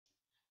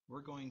we're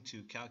going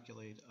to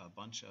calculate a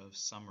bunch of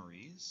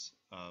summaries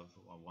of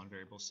one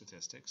variable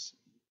statistics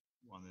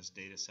on this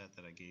data set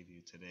that I gave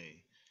you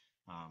today.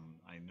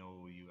 I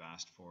know you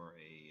asked for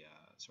a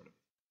sort of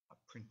a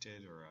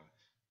printed or a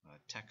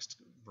text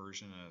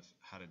version of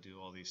how to do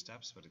all these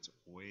steps, but it's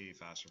way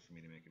faster for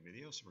me to make a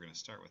video, so we're going to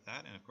start with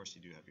that. And of course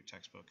you do have your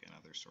textbook and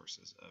other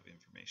sources of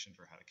information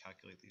for how to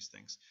calculate these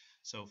things.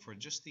 So for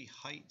just the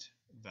height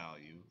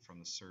value from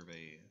the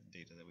survey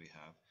data that we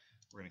have,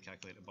 we're going to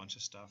calculate a bunch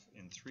of stuff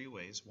in three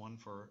ways.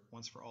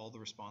 Once for all the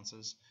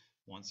responses,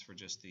 once for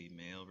just the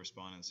male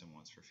respondents, and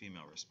once for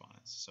female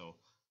respondents. So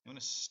I'm going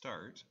to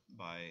start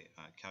by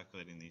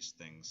calculating these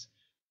things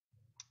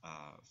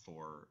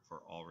for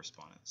all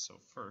respondents. So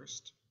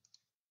first,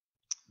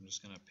 I'm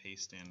just going to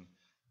paste in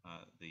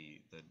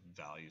the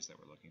values that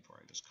we're looking for.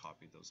 I just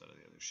copied those out of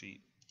the other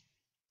sheet.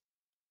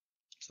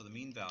 So the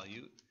mean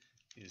value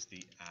is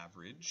the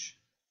average,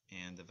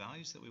 and the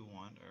values that we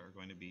want are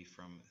going to be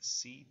from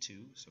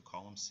C2, so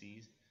column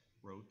C,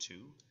 row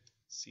 2,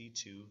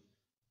 C2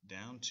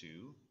 down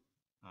to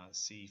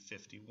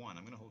C51. I'm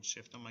going to hold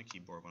shift on my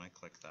keyboard when I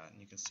click that,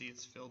 and you can see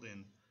it's filled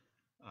in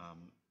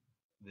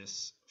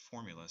this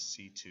formula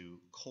C2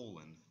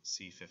 colon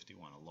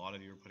C51. A lot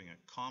of you are putting a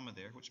comma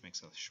there, which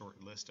makes a short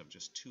list of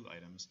just two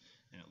items,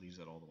 and it leaves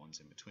out all the ones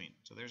in between.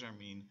 So there's our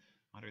mean,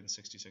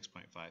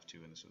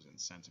 166.52, and this was in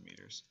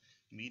centimeters.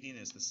 Median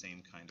is the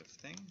same kind of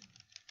thing.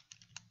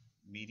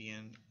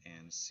 Median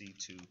and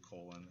C2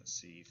 colon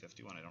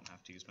C51. I don't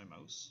have to use my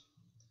mouse.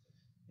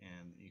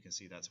 And you can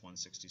see that's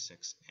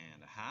 166.5.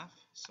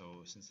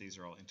 So since these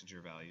are all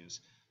integer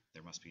values,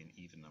 there must be an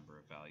even number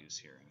of values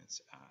here, and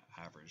it's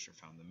averaged or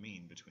found the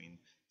mean between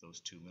those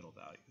two middle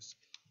values.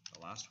 The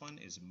last one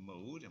is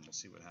mode, and we'll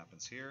see what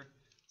happens here.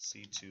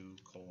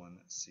 C2 colon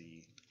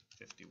C51.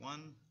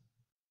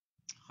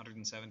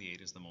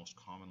 178 is the most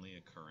commonly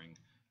occurring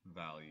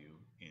value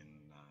in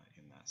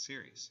that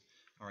series.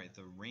 All right,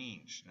 the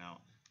range.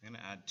 Now, I'm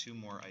going to add two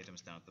more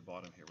items down at the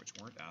bottom here, which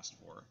weren't asked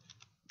for.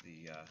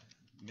 The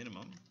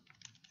minimum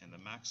and the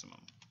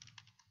maximum.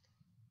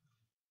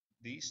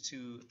 These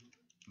two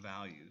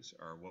values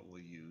are what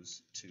we'll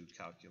use to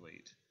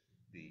calculate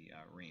the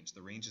range.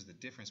 The range is the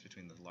difference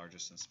between the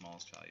largest and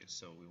smallest values.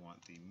 So we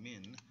want the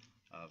min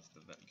of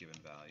the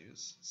given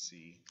values,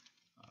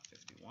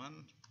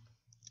 C51,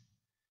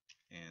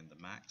 and the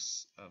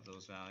max of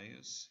those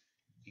values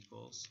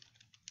equals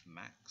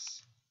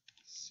max,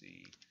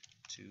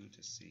 C2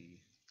 to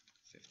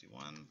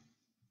C51.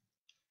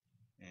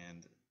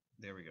 And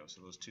there we go.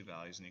 So those two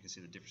values, and you can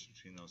see the difference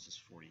between those is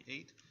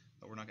 48.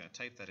 But we're not going to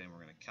type that in.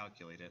 We're going to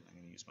calculate it. I'm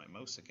going to use my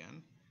mouse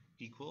again.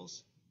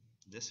 Equals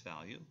this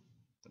value,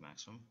 the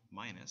maximum,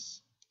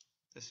 minus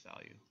this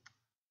value.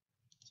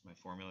 So my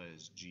formula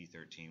is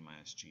G13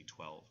 minus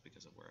G12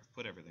 because of where I've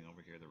put everything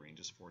over here. The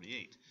range is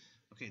 48.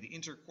 Okay, the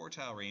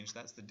interquartile range,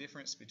 that's the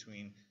difference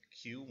between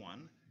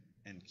Q1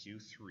 and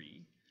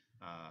Q3.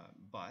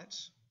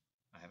 But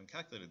I haven't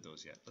calculated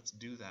those yet. Let's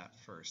do that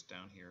first.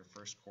 Down here,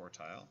 first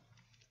quartile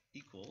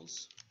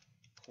equals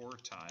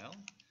quartile.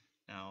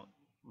 Now,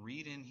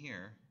 read in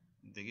here,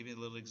 they give you a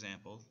little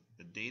example.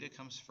 The data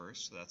comes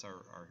first, so that's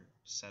our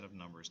set of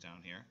numbers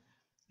down here,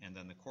 and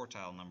then the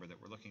quartile number that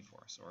we're looking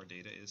for. So our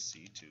data is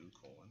C2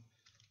 colon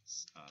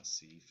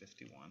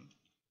C51,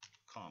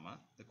 comma.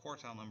 The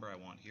quartile number I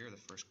want here, the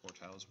first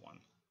quartile is 1.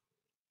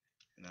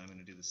 And then I'm going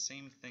to do the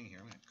same thing here.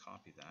 I'm going to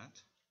copy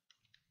that.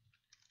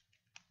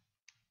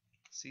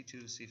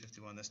 C2,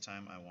 C51, this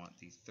time I want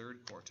the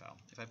third quartile.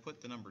 If I put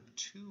the number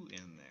 2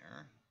 in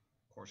there,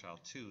 quartile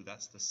 2,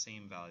 that's the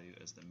same value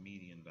as the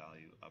median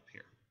value up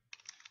here.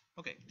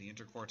 Okay, the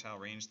interquartile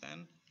range then,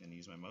 I'm going to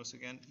use my mouse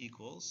again,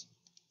 equals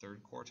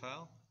third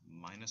quartile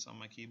minus on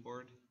my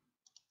keyboard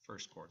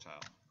first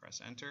quartile.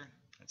 Press enter.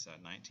 That's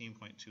at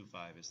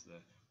 19.25 is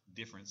the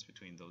difference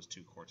between those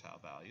two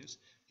quartile values.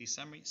 The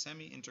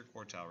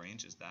semi-interquartile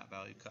range is that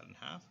value cut in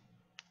half.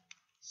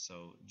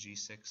 So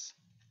G6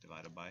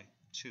 divided by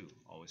 2,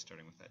 always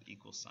starting with that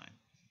equal sign.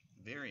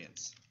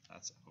 Variance,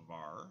 that's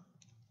var.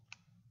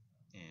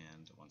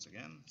 And once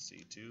again,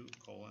 C2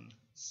 colon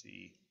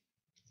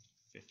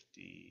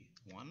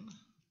C51.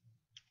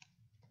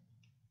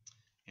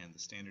 And the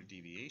standard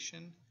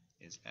deviation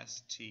is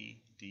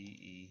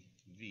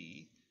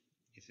STDEV.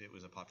 If it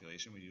was a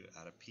population, we would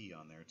add a P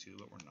on there too,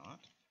 but we're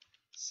not.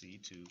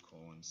 C2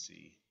 colon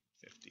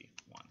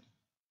C51.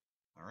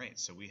 All right,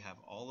 so we have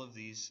all of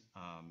these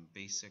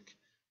basic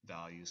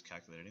values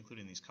calculated,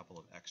 including these couple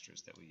of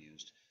extras that we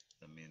used,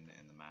 the min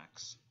and the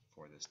max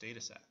for this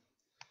data set.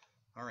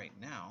 All right,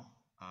 now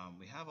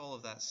we have all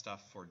of that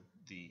stuff for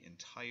the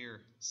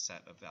entire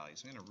set of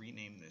values. I'm going to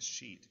rename this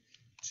sheet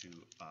to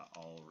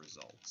all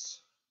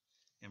results.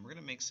 And we're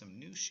going to make some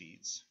new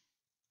sheets.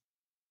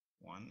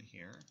 One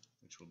here,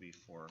 which will be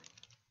for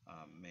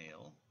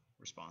male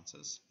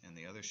responses, and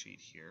the other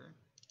sheet here,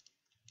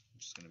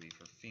 which is going to be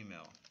for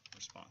female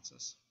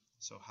responses.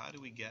 So how do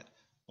we get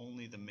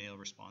only the male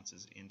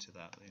responses into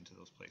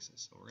those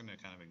places? So we're going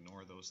to kind of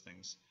ignore those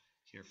things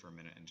here for a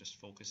minute and just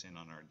focus in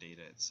on our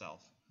data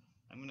itself.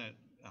 I'm going to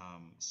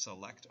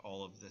select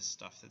all of this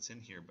stuff that's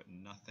in here, but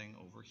nothing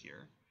over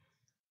here.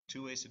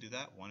 Two ways to do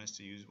that. One is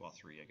to use, well,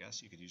 three, I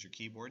guess. You could use your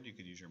keyboard, you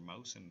could use your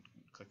mouse and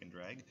click and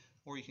drag,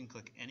 or you can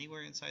click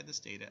anywhere inside this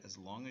data. As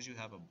long as you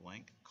have a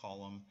blank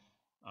column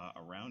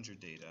around your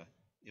data,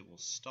 it will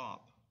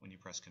stop when you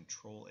press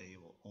Control A.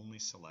 It will only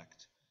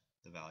select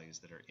the values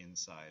that are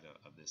inside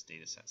of this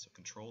data set. So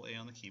Control A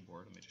on the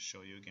keyboard. Let me just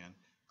show you again.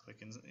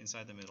 Click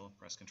inside the middle,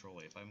 press Control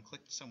A. If I'm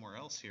clicked somewhere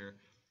else here,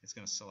 it's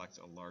going to select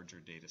a larger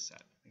data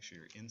set. Make sure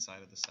you're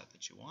inside of the set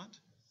that you want.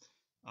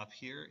 Up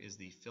here is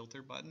the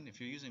filter button. If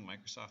you're using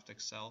Microsoft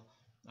Excel,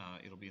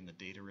 it'll be in the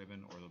data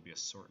ribbon, or there'll be a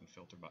sort and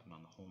filter button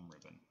on the home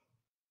ribbon.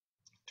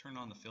 Turn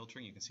on the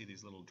filtering. You can see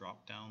these little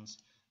drop downs,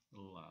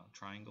 little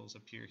triangles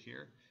appear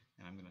here,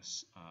 and I'm going to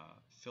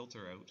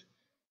filter out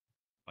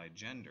by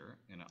gender.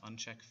 I'm going to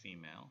uncheck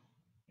female.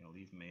 I'm going to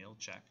leave male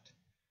checked,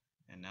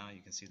 and now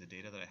you can see the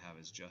data that I have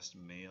is just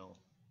male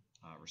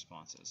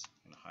responses.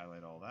 I'm going to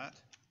highlight all that.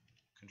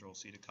 Control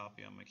C to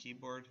copy on my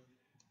keyboard.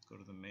 Go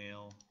to the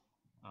male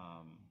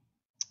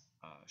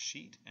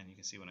sheet, and you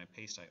can see when I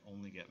paste I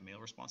only get male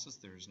responses.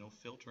 There's no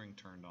filtering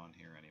turned on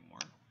here anymore.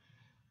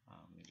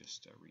 Let me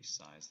just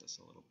resize this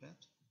a little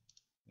bit.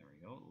 There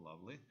we go,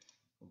 lovely.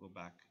 We'll go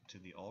back to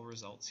the all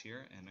results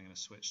here, and I'm going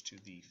to switch to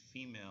the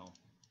female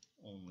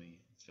only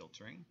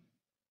filtering.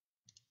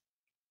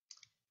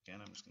 Again,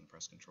 I'm just going to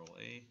press Control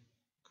A,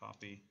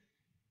 copy,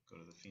 go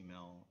to the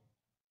female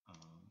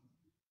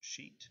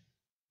sheet.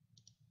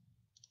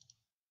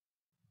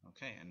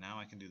 Okay, and now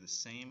I can do the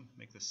same,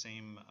 make the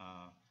same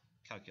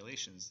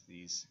calculations,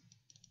 these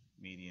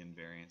median,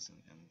 variance,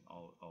 and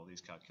all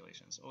these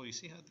calculations. Oh, you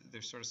see how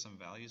there's sort of some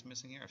values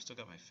missing here? I've still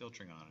got my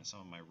filtering on, and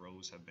some of my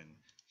rows have been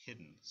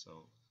hidden.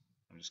 So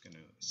I'm just going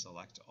to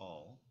select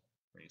all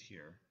right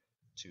here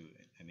to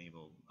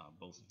enable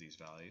both of these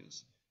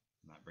values,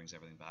 and that brings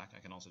everything back. I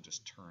can also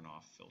just turn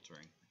off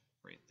filtering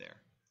right there.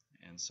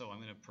 And so I'm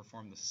going to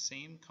perform the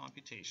same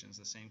computations,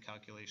 the same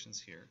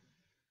calculations here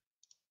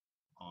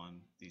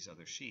on these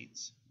other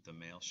sheets, the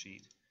male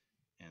sheet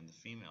and the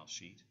female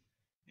sheet,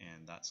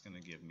 and that's going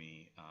to give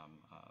me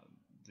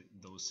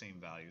those same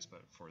values,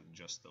 but for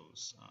just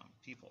those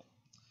people.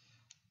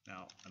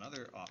 Now,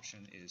 another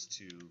option is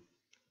to,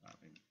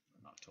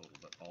 not total,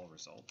 but all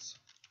results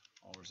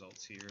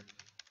here,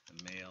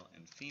 the male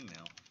and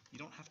female. You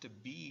don't have to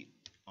be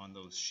on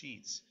those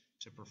sheets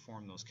to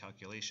perform those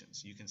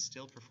calculations. You can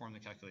still perform the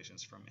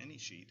calculations from any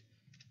sheet.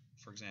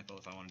 For example,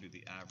 if I want to do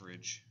the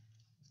average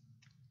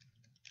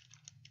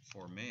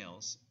for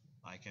males,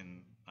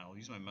 I'll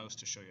use my mouse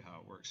to show you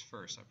how it works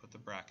first. I put the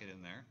bracket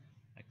in there,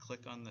 I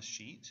click on the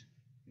sheet,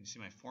 you see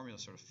my formula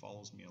sort of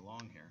follows me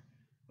along here.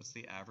 What's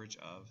the average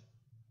of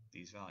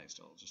these values?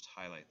 So I'll just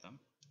highlight them.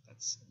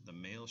 That's the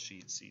male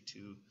sheet,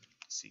 C2,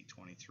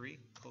 C23.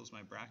 Close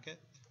my bracket,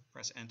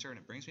 press enter, and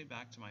it brings me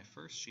back to my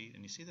first sheet.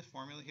 And you see the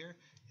formula here?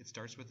 It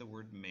starts with the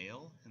word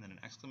male and then an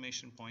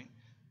exclamation point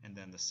and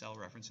then the cell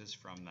references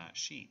from that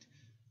sheet.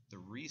 The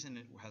reason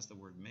it has the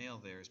word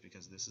male there is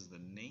because this is the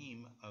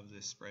name of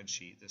this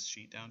spreadsheet, this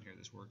sheet down here,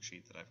 this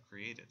worksheet that I've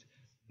created.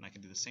 And I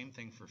can do the same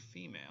thing for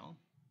female.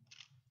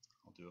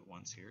 I'll do it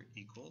once here,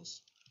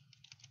 equals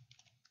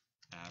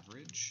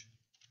average,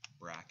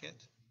 bracket,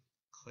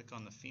 click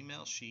on the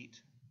female sheet,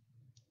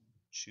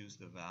 choose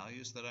the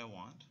values that I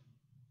want.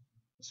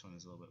 This one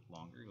is a little bit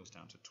longer, it goes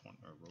down to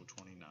row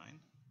 29.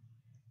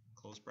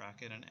 Close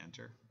bracket and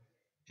enter.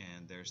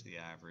 And there's the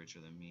average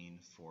or the mean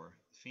for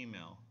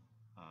female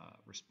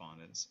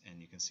respondents, and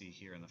you can see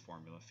here in the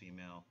formula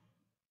female,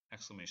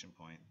 exclamation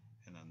point,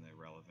 and then the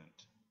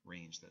relevant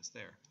range that's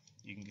there.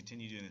 You can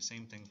continue doing the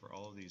same thing for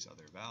all of these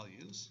other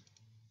values,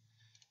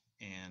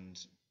 and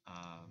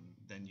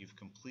then you've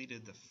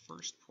completed the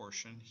first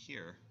portion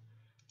here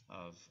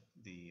of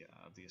the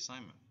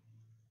assignment.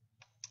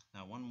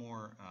 Now, one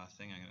more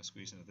thing I'm going to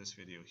squeeze into this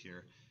video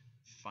here,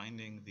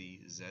 finding the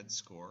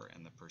z-score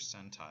and the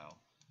percentile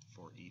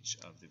for each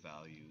of the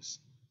values.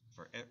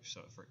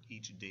 For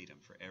each datum,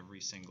 for every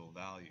single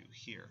value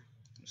here.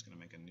 I'm just going to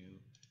make a new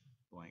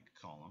blank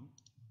column,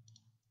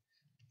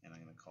 and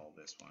I'm going to call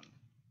this one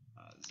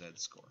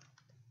z-score.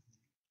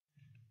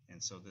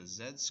 And so the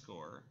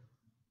z-score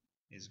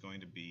is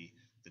going to be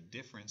the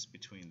difference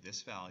between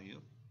this value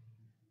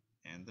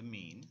and the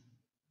mean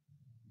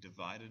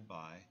divided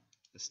by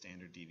the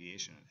standard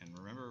deviation. And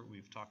remember,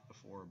 we've talked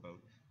before about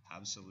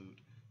absolute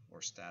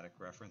or static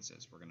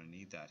references. We're going to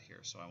need that here.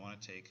 So I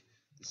want to take,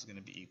 this is going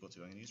to be equal to,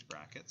 I'm going to use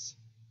brackets,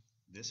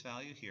 this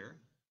value here,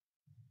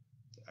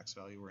 the x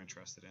value we're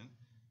interested in,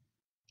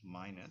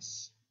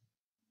 minus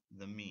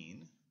the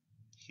mean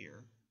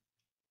here,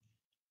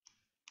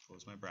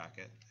 close my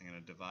bracket. I'm going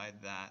to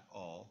divide that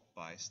all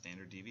by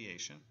standard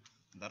deviation.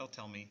 And that'll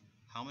tell me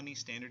how many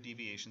standard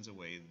deviations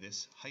away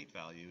this height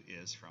value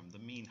is from the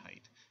mean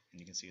height. And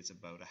you can see it's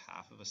about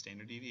 1/2 of a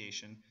standard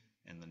deviation,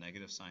 and the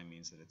negative sign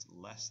means that it's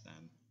less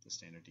than the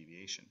standard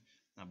deviation.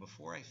 Now,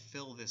 before I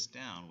fill this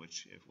down,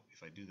 which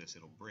if I do this,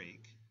 it'll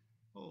break.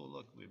 Oh,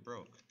 look, it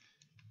broke.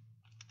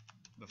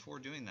 Before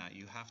doing that,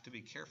 you have to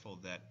be careful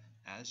that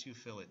as you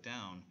fill it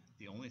down,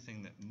 The only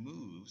thing that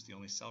moves, the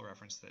only cell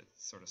reference that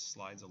sort of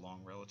slides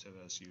along relative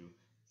as you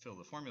fill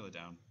the formula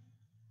down,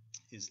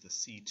 is the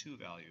C2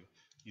 value.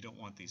 You don't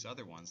want these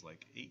other ones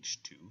like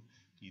H2.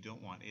 You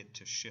don't want it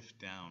to shift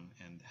down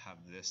and have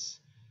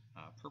this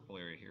purple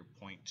area here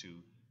point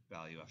to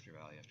value after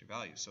value after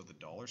value. So the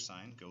dollar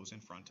sign goes in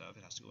front of,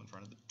 it has to go in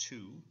front of the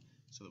 2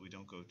 so that we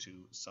don't go to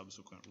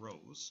subsequent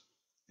rows.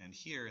 And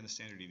here in the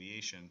standard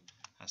deviation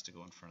has to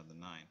go in front of the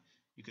 9.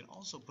 You can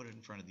also put it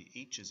in front of the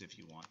H's if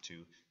you want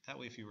to. That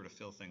way if you were to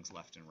fill things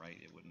left and right,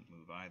 it wouldn't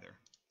move either.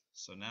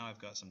 So now I've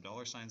got some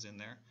dollar signs in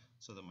there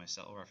so that my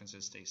cell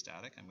references stay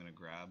static. I'm going to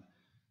grab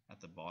at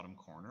the bottom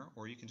corner,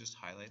 or you can just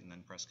highlight and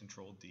then press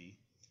Control D,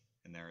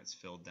 and there it's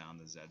filled down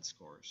the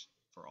z-scores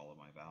for all of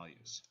my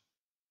values.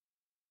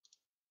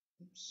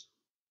 Oops.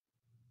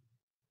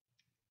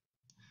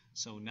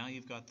 So now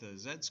you've got the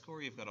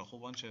z-score, you've got a whole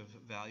bunch of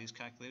values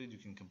calculated. You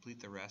can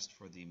complete the rest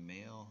for the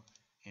male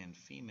and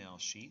female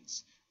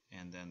sheets,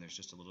 and then there's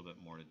just a little bit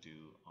more to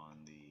do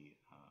on the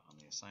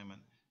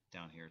assignment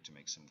down here to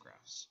make some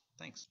graphs.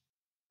 Thanks.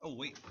 Oh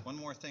wait, one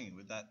more thing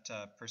with that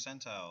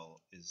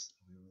percentile is,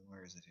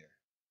 where is it here?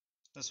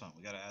 This one,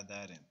 we got to add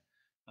that in.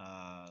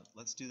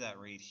 Let's do that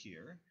right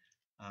here.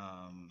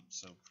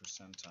 So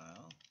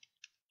percentile,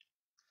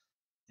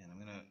 and I'm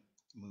going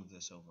to move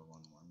this over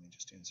one more. Let me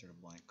just insert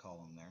a blank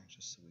column there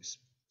just so we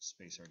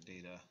space our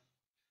data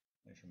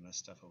away from this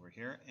stuff over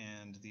here.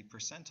 And the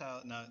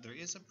percentile, now there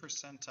is a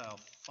percentile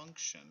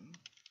function,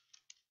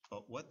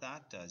 but what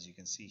that does, you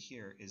can see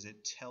here, is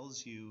it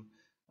tells you,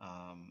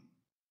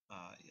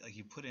 like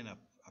you put in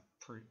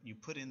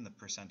the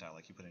percentile,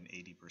 like you put in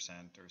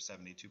 80% or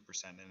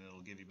 72%, and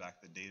it'll give you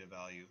back the data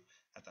value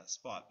at that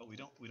spot. But we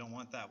don't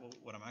want that.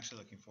 What I'm actually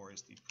looking for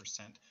is the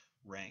percent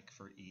rank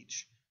for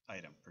each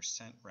item,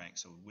 percent rank.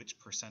 So which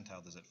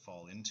percentile does it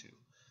fall into?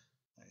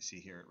 I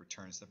see here it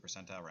returns the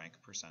percentile rank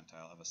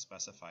percentile of a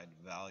specified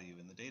value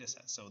in the data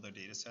set. So the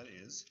data set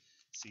is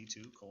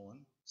C2 colon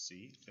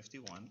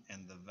C51,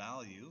 and the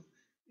value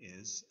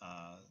is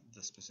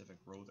the specific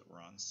row that we're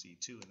on,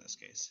 C2 in this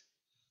case.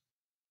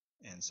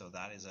 And so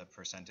that is a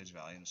percentage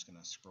value. I'm just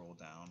going to scroll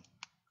down,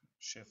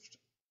 shift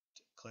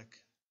click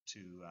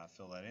to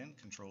fill that in.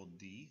 Control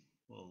D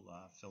will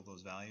fill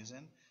those values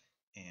in,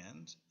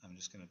 and I'm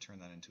just going to turn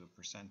that into a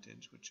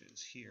percentage, which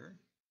is here.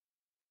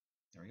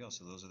 There we go.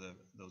 So those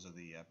are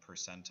the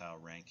percentile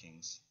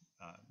rankings.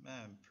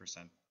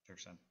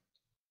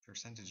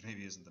 Percentage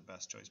maybe isn't the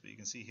best choice, but you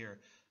can see here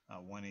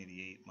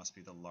 188 must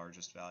be the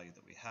largest value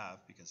that we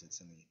have because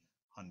it's in the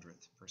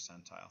 100th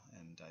percentile,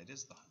 and it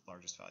is the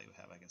largest value we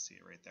have. I can see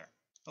it right there.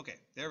 Okay,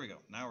 there we go.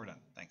 Now we're done.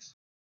 Thanks.